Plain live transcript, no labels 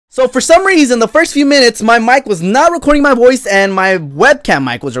So for some reason, the first few minutes, my mic was not recording my voice and my webcam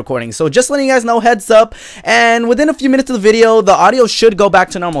mic was recording. So just letting you guys know, heads up. And within a few minutes of the video, the audio should go back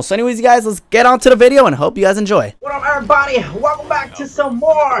to normal. So anyways, you guys, let's get on to the video and hope you guys enjoy. What up, everybody? Welcome back to some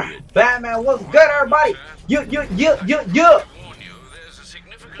more Batman. What's good, everybody? Okay,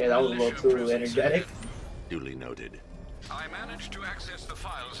 that was a little too energetic. Duly noted. I managed to access the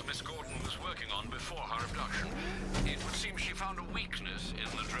files Miss Gordon was working on before her abduction. It would seem she found a weakness in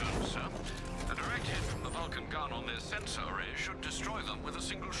the drones, sir. A direct hit from the Vulcan gun on their sensor array should destroy them with a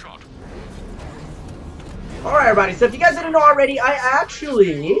single shot. Alright, everybody, so if you guys didn't know already,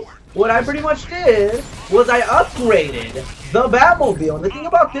 what I pretty much did was I upgraded the Batmobile. And the thing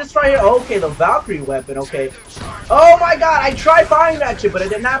about this right here, okay, the Valkyrie weapon, okay. Oh my god, I tried firing that shit, but I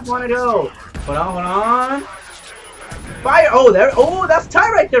did not want to go. Hold on. Fire! Oh, there! Oh, that's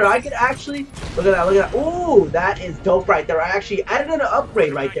tight right there. I could actually look at that. Ooh, that is dope right there. I actually added an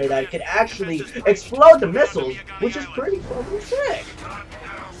upgrade right there that could actually explode the missiles, which is pretty fucking sick.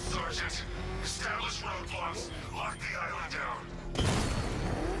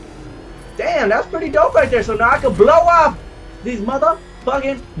 Damn, that's pretty dope right there. So now I can blow off these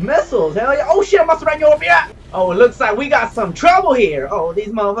motherfucking missiles. Hell yeah! Oh shit! I must have ran you over here. Oh, it looks like we got some trouble here. Oh, these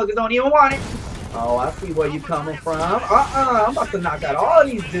motherfuckers don't even want it. Oh, I see where you coming from. I'm about to knock out all of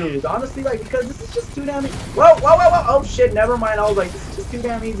these dudes. Honestly, like, because this is just too damn easy. Whoa. Oh, shit, never mind. I was like, this is just too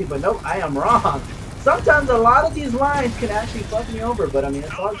damn easy. But nope, I am wrong. Sometimes a lot of these lines can actually fuck me over. But, I mean,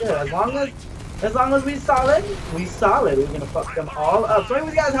 it's all good. As long as we solid. We're going to fuck them all up. So,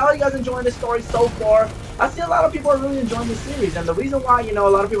 anyways, guys, how are you guys enjoying this story so far? I see a lot of people are really enjoying this series. And the reason why, you know, a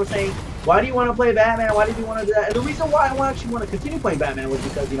lot of people are saying, why do you want to play Batman? Why did you want to do that? And the reason why I actually want to continue playing Batman was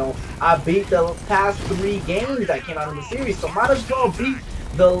because, you know, I beat the past 3 games that came out in the series. So might as well beat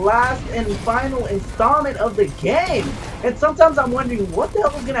the last and final installment of the game. And sometimes I'm wondering what the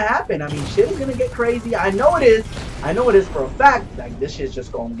hell is going to happen. I mean, shit is going to get crazy. I know it is. I know it is for a fact. Like, this shit's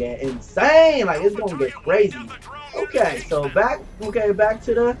just going to get insane. Like, it's going to get crazy. Okay, so back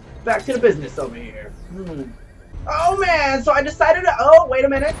to the business over here. Oh man, so I decided to, oh, wait a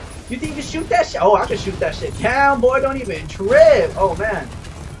minute. You think you can shoot that shit? Oh, I can shoot that shit down, boy, don't even trip. Oh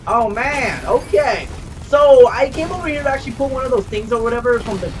man, okay. So I came over here to actually pull one of those things or whatever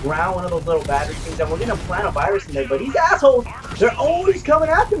from the ground, one of those little battery things, and we're gonna plant a virus in there, but these assholes, they're always coming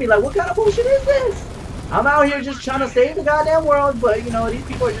after me. Like, what kind of bullshit is this? I'm out here just trying to save the goddamn world, but, you know, these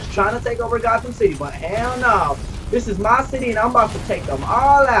people are just trying to take over Gotham City, but hell no. This is my city, and I'm about to take them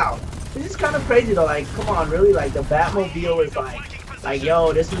all out. This is kind of crazy though, like, come on, really, like, the Batmobile is like,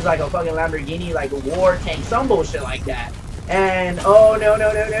 yo, this is like a fucking Lamborghini, like a war tank, some bullshit like that. And, oh, no,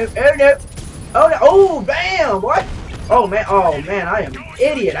 oh, bam, what? Oh, man, I am an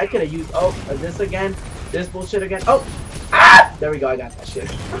idiot. I could have used, this again, this bullshit again, there we go, I got that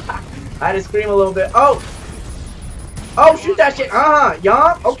shit. I had to scream a little bit, oh, shoot that shit,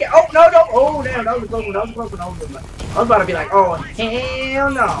 yup, okay, oh, no, oh, damn, that was a close one, I was about to be like, oh, hell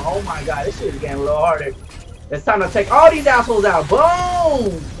no. Oh my god, this shit is getting a little harder. It's time to take all these assholes out.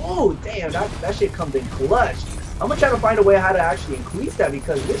 Boom! Ooh, damn, that shit comes in clutch. I'm gonna try to find a way how to actually increase that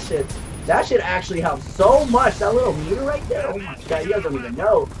because that shit actually helps so much. That little meter right there, oh my god, you guys don't even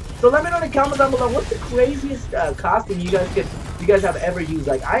know. So let me know in the comments down below, what's the craziest costume you guys have ever used?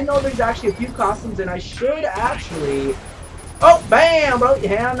 Like, I know there's actually a few costumes and I should actually... Oh, bam, bro.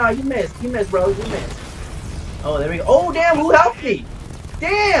 Hell no, you missed, bro, you missed. Oh, there we go. Oh, damn, who helped me?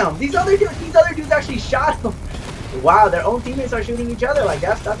 Damn, these other dudes actually shot him. Wow, their own teammates are shooting each other. Like,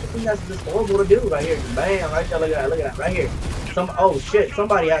 that's the thing that's just horrible to do right here. Bam, right there, look at that, right here. Oh, shit,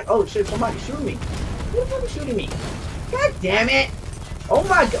 somebody shooting me. Who's shooting me? God damn it. Oh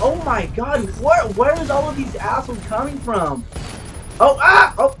my god, where is all of these assholes coming from?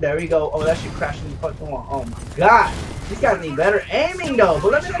 Oh, there we go. Oh, that shit crashed in the fucking wall. Oh my god. These guys need better aiming though.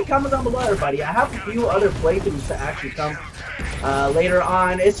 But let me know in the comments down below, everybody. I have a few other playthroughs to actually come later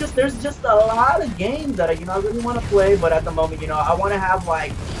on. It's just, there's just a lot of games that I really want to play, but at the moment, I want to have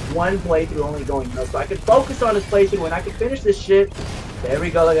like one playthrough only going, so I can focus on this playthrough and I can finish this shit. There we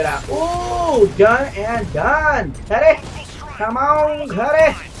go, look at that. Ooh, done and done. Cut it. Come on, cut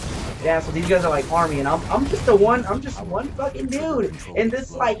it. Yeah, so these guys are like army, and I'm just one fucking dude. And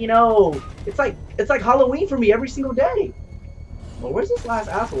this, like, it's like Halloween for me every single day. Well, where's this last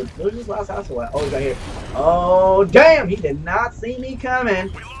asshole? Where's this last asshole at? Oh, he's right here. Oh, damn, he did not see me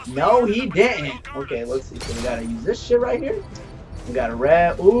coming. No, he didn't. Okay, let's see. So we gotta use this shit right here. We gotta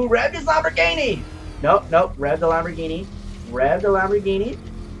rev. Ooh, rev this Lamborghini. Nope, rev the Lamborghini. Rev the Lamborghini.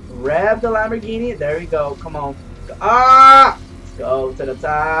 Rev the Lamborghini. There we go. Come on. Go to the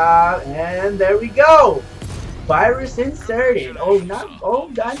top, and there we go. Virus inserted. Oh, not.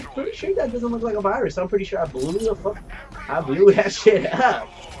 Oh, I'm pretty sure that doesn't look like a virus. I'm pretty sure I blew that shit up.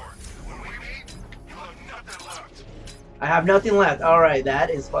 I have nothing left. All right,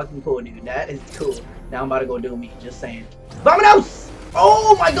 that is fucking cool, dude. That is cool. Now I'm about to go do me. Just saying. Vamonos!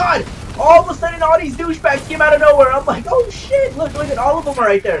 Oh my god! All of a sudden, all these douchebags came out of nowhere. I'm like, oh shit! Look at all of them are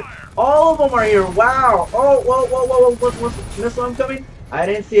right there. All of them are here. Wow. Oh, whoa. What's missile incoming? I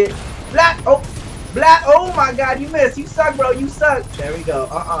didn't see it. Blah! Oh! Blah! Oh my god, you missed. You suck, bro. You suck. There we go.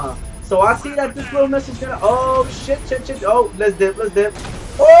 So I see that this little missile's gonna. Oh, shit. Oh, let's dip.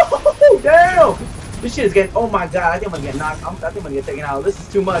 Oh, damn! This shit is getting. Oh my god, I think I'm gonna get knocked. I think I'm gonna get taken out. This is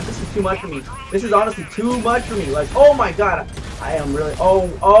too much. This is too much for me. This is honestly too much for me. Like, oh my god. I am really.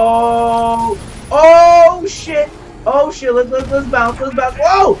 Oh shit. Oh shit. Let's bounce.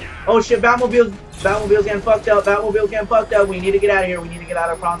 Whoa! Oh shit. Batmobile's getting fucked up. We need to get out of here. We need to get out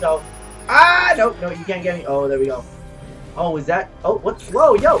of pronto. Ah, no, you can't get me. Oh, there we go. Oh, is that? Oh, what?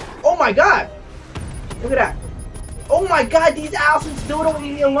 Whoa, yo. Oh my god. Look at that. Oh my god, these assholes still don't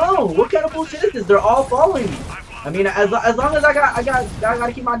leave me alone. What kind of bullshit is this? They're all following me. I mean, as long as I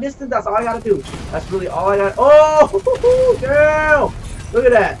gotta keep my distance. That's all I gotta do. That's really all I got. Oh, damn! Look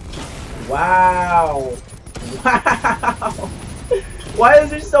at that. Wow. Why is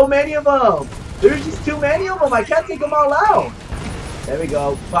there so many of them? There's just too many of them. I can't take them all out. There we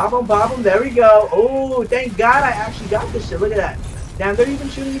go. Pop them. There we go. Oh, thank God I actually got this shit. Look at that. Damn, they're even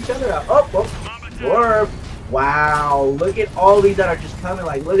shooting each other out. Oh. Wow, look at all these that are just coming.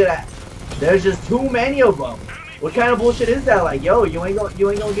 Like, look at that. There's just too many of them. What kind of bullshit is that? Like, yo, you ain't gonna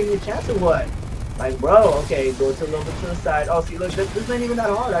give me a chance or what? Like, bro, okay, go to a little bit to the side. Oh, see, look, this ain't even that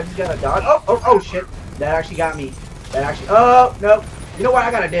hard. I just got a dodge. Oh, shit. That actually got me. Oh, no. You know what? I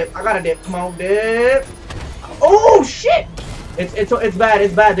gotta dip. Come on, dip. Oh, shit. It's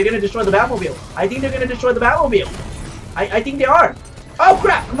bad. They're gonna destroy the Batmobile. I think they're gonna destroy the Batmobile. I think they are. Oh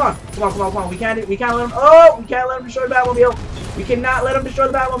crap! Come on! We can't let them. Oh, we can't let them destroy the Batmobile. We cannot let them destroy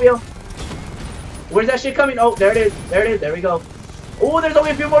the Batmobile. Where's that shit coming? Oh, there it is. There we go. Oh, there's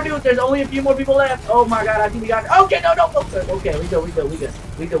only a few more dudes. There's only a few more people left. Oh my god, I think we got it. Okay, no. Okay, we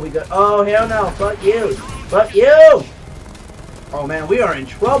good. Oh hell no! Fuck you! Oh man, we are in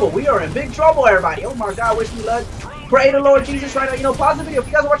trouble. We are in big trouble, everybody. Oh my god, wish me luck. Pray to Lord Jesus right now. You know, pause the video. If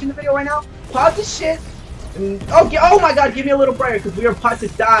you guys are watching the video right now, pause this shit. Okay, oh my god, give me a little prayer because we are about to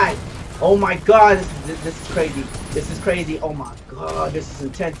die. Oh my god, this is crazy. This is crazy. Oh my god, this is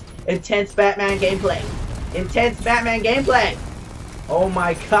intense Batman gameplay. Oh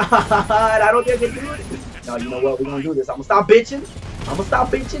my god, I don't think I can do it. No, you know what? We're gonna do this. I'm gonna stop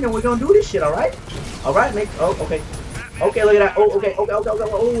bitching and we're gonna do this shit, alright? Alright, okay. Okay, look at that. Oh, okay.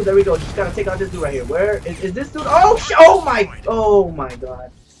 Oh, there we go. Just gotta take out this dude right here. Where is this dude? Oh my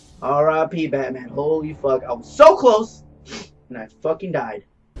god. R.I.P. Batman. Holy fuck. I was so close, and I fucking died.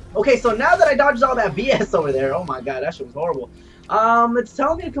 Okay, so now that I dodged all that BS over there, oh my god, that shit was horrible. It's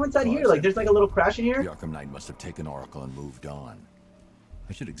telling me to come inside here. Like, there's like a little crash in here. The Arkham Knight must have taken Oracle and moved on.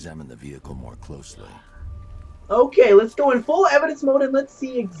 I should examine the vehicle more closely. Okay, let's go in full evidence mode and let's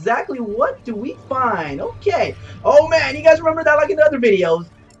see exactly what do we find. Okay. Oh man, you guys remember that like in the other videos.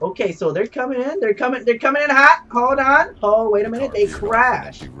 Okay, so they're coming in. They're coming in hot. Hold on. Oh, wait a minute. They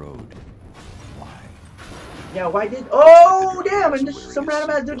crashed. Why? Yeah, why did... Oh, damn. And some random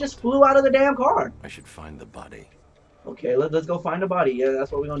ass dude just flew out of the damn car. I should find the body. Okay, let's go find the body. Yeah,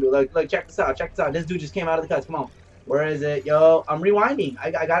 that's what we're gonna do. Look, check this out. This dude just came out of the cuts. Come on. Where is it? Yo, I'm rewinding.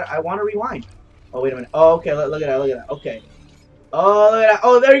 I want to rewind. Oh, wait a minute. Oh, okay. Look at that. Okay. Oh, look at that.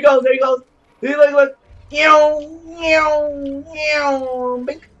 Oh, there he goes. Look.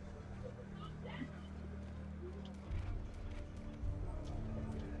 Bink.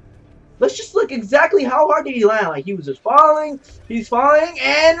 Let's just look exactly how hard did he land. Like, he was just falling. He's falling,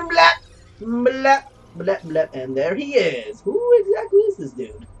 and blap, and there he is. Who exactly is this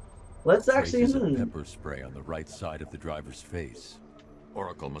dude? Let's actually... pepper spray on the right side of the driver's face.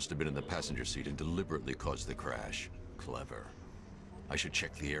 Oracle must have been in the passenger seat and deliberately caused the crash. Clever. I should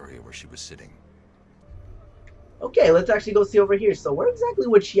check the area where she was sitting. Okay, let's actually go see over here. So where exactly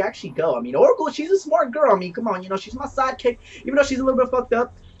would she actually go? I mean, Oracle, she's a smart girl. I mean, come on, you know, she's my sidekick. Even though she's a little bit fucked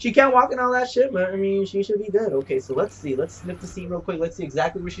up. She can't walk and all that shit, but I mean, she should be good. Okay, so let's see. Let's snip the scene real quick. Let's see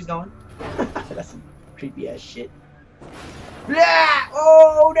exactly where she's going. That's some creepy ass shit. Blah!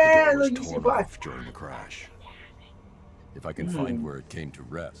 Oh, damn! Look, you see why. During the crash. If I can find where it came to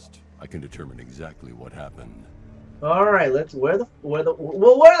rest, I can determine exactly what happened. All right, let's where the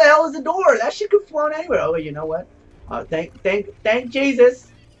hell is the door? That shit could flown anywhere. Oh, you know what? Thank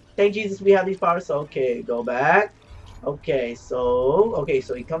Jesus. Thank Jesus we have these powers. So, okay, go back. Okay, so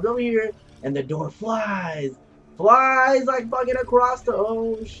he comes over here and the door flies. flies like fucking across the.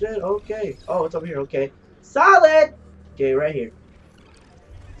 Oh shit. Okay. Oh, it's over here. Okay. Solid. Okay, right here.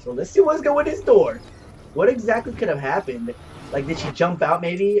 So let's see what's going with this door. What exactly could have happened? Like, did she jump out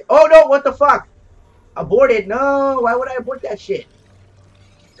maybe? Oh no! What the fuck? Aborted. No. Why would I abort that shit?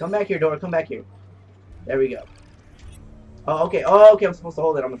 Come back here, door. Come back here. There we go. Oh, okay. Oh, okay. I'm supposed to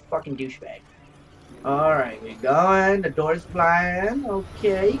hold it. I'm a fucking douchebag. Alright, we're going. The door's flying.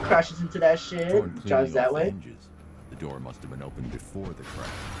 Okay, he crashes into that shit. Drives that way. The door must have been opened before the crash.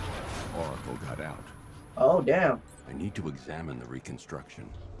 Oracle got out. Oh, damn. I need to examine the reconstruction.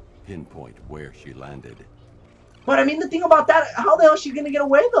 Pinpoint where she landed. But I mean, the thing about that, how the hell is she gonna get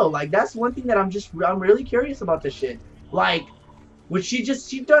away though? Like, that's one thing that I'm really curious about this shit. Like, would she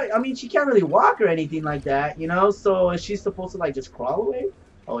I mean, she can't really walk or anything like that, you know? So is she supposed to like just crawl away?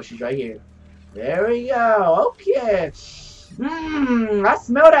 Oh, she's right here. There we go. Okay. I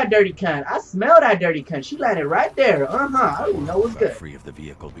smell that dirty cunt. I smell that dirty cunt. She landed right there. I don't know what's good. Free of the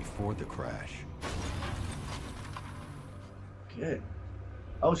vehicle before the crash. Good.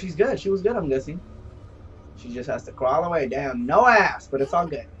 Oh, she's good. She was good, I'm guessing. She just has to crawl away. Damn, no ass, but it's all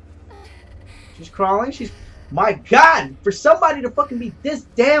good. She's crawling. My God, for somebody to fucking be this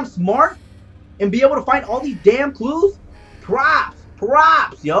damn smart and be able to find all these damn clues,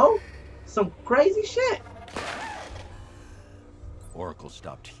 props, yo. Some crazy shit. Oracle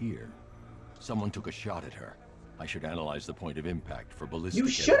stopped here. Someone took a shot at her. I should analyze the point of impact for ballistic. You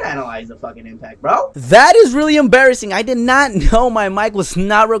should analyze the fucking impact, bro. That is really embarrassing. I did not know my mic was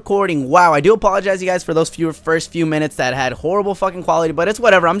not recording. Wow, I do apologize, you guys, for those first few minutes that had horrible fucking quality, but it's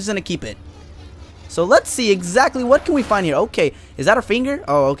whatever. I'm just gonna keep it. So let's see exactly what can we find here. Okay, is that her finger?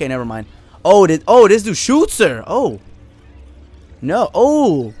 Oh, okay, never mind. Oh, this dude shoots her. Oh, no.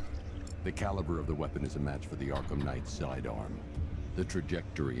 Oh. The caliber of the weapon is a match for the Arkham Knight's sidearm. The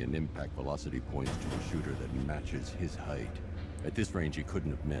trajectory and impact velocity points to a shooter that matches his height. At this range, he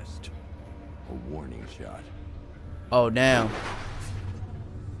couldn't have missed. A warning shot. Oh, damn.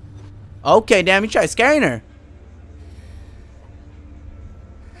 Okay, damn, you tried scaring her.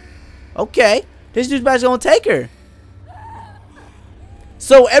 Okay, this dude's about to go and take her.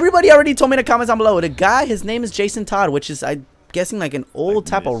 So everybody already told me in the comments down below. The guy, his name is Jason Todd, which is, I'm guessing, like an old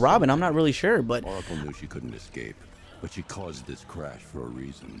type of Robin. I'm not really sure, but Oracle knew she couldn't escape, but she caused this crash for a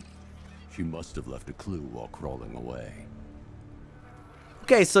reason. She must have left a clue while crawling away.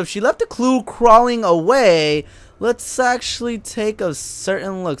 okay, so if she left a clue crawling away, let's actually take a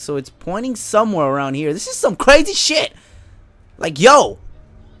certain look. So it's pointing somewhere around here. This is some crazy shit. Like, yo.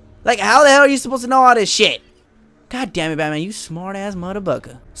 Like, how the hell are you supposed to know all this shit? God damn it, Batman, you smart ass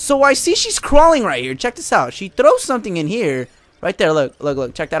motherfucker. So I see she's crawling right here. Check this out. She throws something in here. Right there,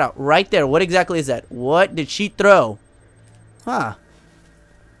 look, check that out. Right there. What exactly is that? What did she throw? Huh.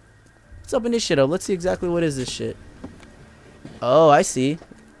 Let's open this shit up. Let's see exactly what is this shit. Oh, I see.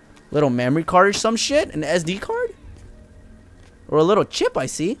 Little memory card or some shit? An SD card? Or a little chip, I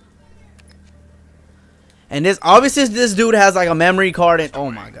see. And this, obviously, this dude has like a memory card and, oh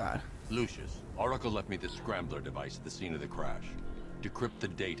my God. Lucius, Oracle left me the scrambler device at the scene of the crash. Decrypt the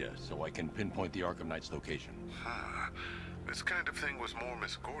data so I can pinpoint the Arkham Knight's location. This kind of thing was more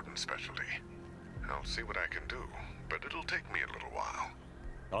Miss Gordon's specialty. I'll see what I can do, but it'll take me a little while.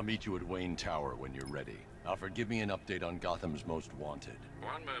 I'll meet you at Wayne Tower when you're ready. Alfred, give me an update on Gotham's Most Wanted.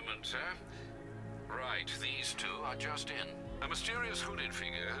 One moment, sir. Right, these two are just in. A mysterious hooded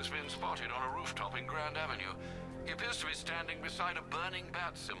figure has been spotted on a rooftop in Grand Avenue. He appears to be standing beside a burning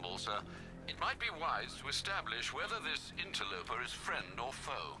bat symbol, sir. It might be wise to establish whether this interloper is friend or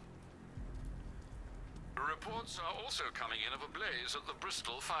foe. Reports are also coming in of a blaze at the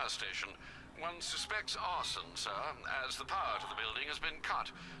Bristol fire station. One suspects arson, sir, as the power to the building has been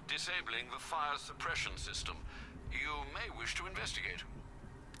cut, disabling the fire suppression system. You may wish to investigate.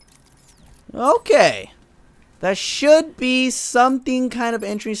 Okay. That should be something kind of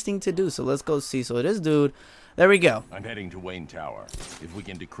interesting to do. So let's go see. So this dude, there we go. I'm heading to Wayne Tower. If we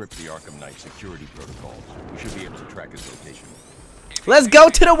can decrypt the Arkham Knight security protocols, we should be able to track his location. Let's go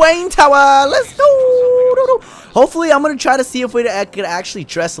to the Wayne Tower. Let's go. Hopefully, I'm going to try to see if we could actually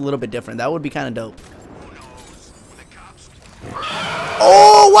dress a little bit different. That would be kind of dope.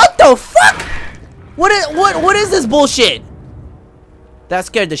 Oh, what the fuck? What is this bullshit? That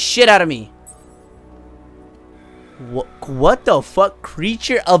scared the shit out of me. What the fuck?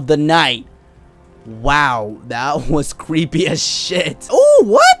 Creature of the night. Wow, that was creepy as shit. Oh,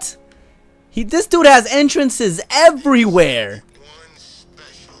 what? This dude has entrances everywhere.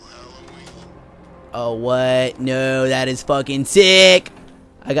 Oh, what? No, that is fucking sick.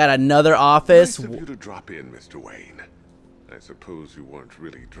 I got another office. Nice of you to drop in, Mr. Wayne. I suppose you weren't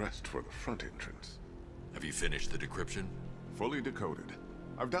really dressed for the front entrance. Have you finished the decryption? Fully decoded.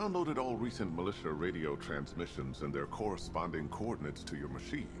 I've downloaded all recent militia radio transmissions and their corresponding coordinates to your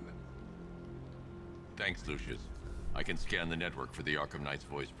machine. Thanks, Lucius. I can scan the network for the Arkham Knight's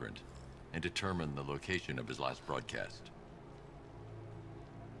voice print and determine the location of his last broadcast.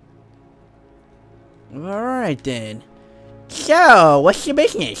 Alright then. So, what's your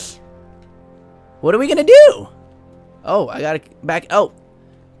business? What are we gonna do? Oh, I gotta back. Oh,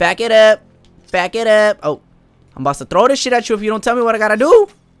 back it up. Back it up. Oh, I'm about to throw this shit at you if you don't tell me what I gotta do.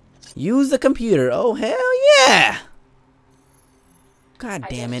 Use the computer. Oh, hell yeah. God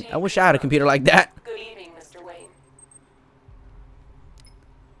damn it. I wish I had a computer like that. Good evening, Mr. Wayne.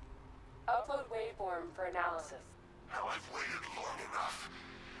 Upload waveform for analysis. Now I've waited long enough.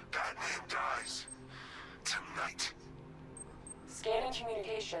 Batman dies. Tonight. Scanning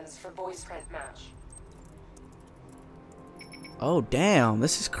communications for voice print match. Oh, damn.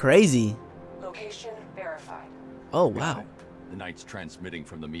 This is crazy. Location verified. Oh, wow. The Knight's transmitting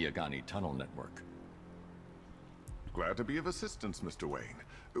from the Miyagani tunnel network. Glad to be of assistance, Mr. Wayne.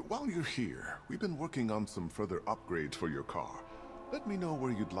 While you're here, we've been working on some further upgrades for your car. Let me know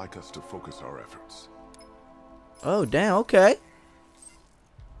where you'd like us to focus our efforts. Oh, damn. Okay.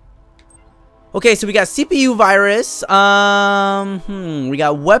 Okay, so we got CPU virus. We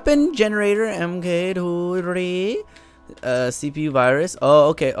got weapon generator. MK3. CPU virus. Oh,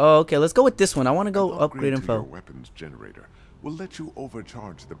 okay. Oh, okay. Let's go with this one. I want to go upgrade info. Your weapons generator will let you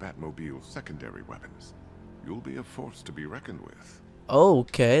overcharge the Batmobile's secondary weapons. You'll be a force to be reckoned with.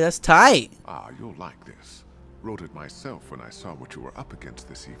 Okay, that's tight. Ah, you'll like this. Wrote it myself when I saw what you were up against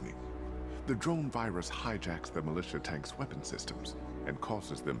this evening. The drone virus hijacks the militia tank's weapon systems and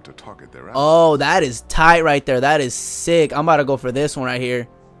causes them to target their allies. Oh, that is tight right there. That is sick. I'm about to go for this one right here.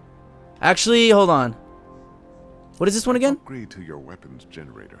 Actually, hold on. What is this one again? Upgrade to your weapons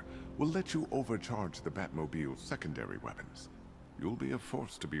generator will let you overcharge the Batmobile's secondary weapons. You'll be a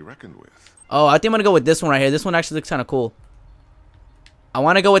force to be reckoned with. Oh, I think I'm gonna go with this one right here. This one actually looks kind of cool. I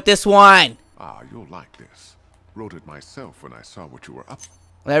want to go with this one. Ah, you'll like this. Wrote it myself when I saw what you were up.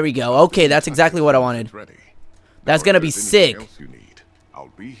 There we go. Okay, that's exactly what I wanted. Ready. That's Now, gonna if be there's anything sick. else you need,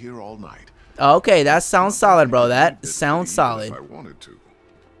 I'll be here all night. Okay, that sounds solid, bro. That This sounds evening solid. if I wanted to.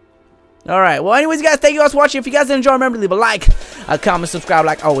 Alright, well anyways guys, thank you guys for watching. If you guys did enjoy, remember to leave a like, a comment, subscribe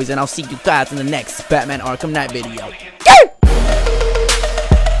like always, and I'll see you guys in the next Batman Arkham Knight video.